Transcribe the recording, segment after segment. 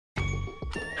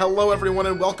Hello, everyone,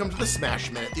 and welcome to the Smash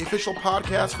Minute, the official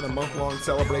podcast for the month-long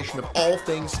celebration of all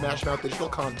things Smash Mouth digital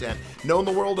content, known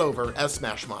the world over as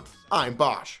Smash Month. I'm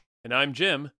Bosch. And I'm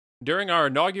Jim. During our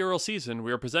inaugural season,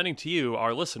 we are presenting to you,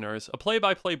 our listeners, a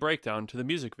play-by-play breakdown to the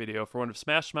music video for one of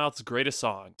Smash Mouth's greatest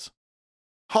songs,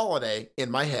 Holiday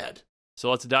in My Head. So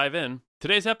let's dive in.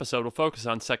 Today's episode will focus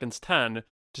on seconds 10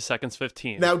 to seconds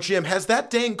 15. Now, Jim, has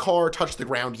that dang car touched the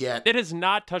ground yet? It has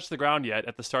not touched the ground yet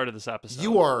at the start of this episode.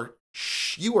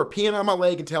 You are peeing on my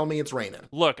leg and telling me it's raining.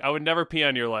 Look, I would never pee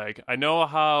on your leg. I know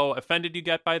how offended you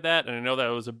get by that, and I know that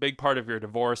it was a big part of your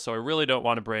divorce, so I really don't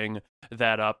want to bring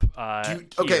that up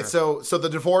Okay, so the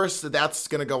divorce, that's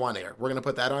going to go on air. We're going to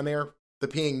put that on there. The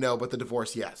peeing, no, but the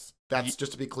divorce, yes. That's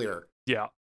just to be clear. Yeah.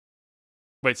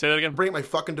 Wait, say that again? Bring my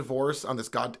fucking divorce on this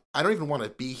I don't even want to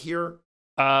be here.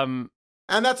 And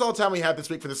that's all the time we have this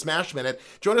week for the Smash Minute.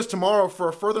 Join us tomorrow for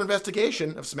a further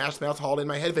investigation of Smash Mouth's Holiday in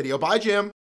My Head video. Bye, Jim.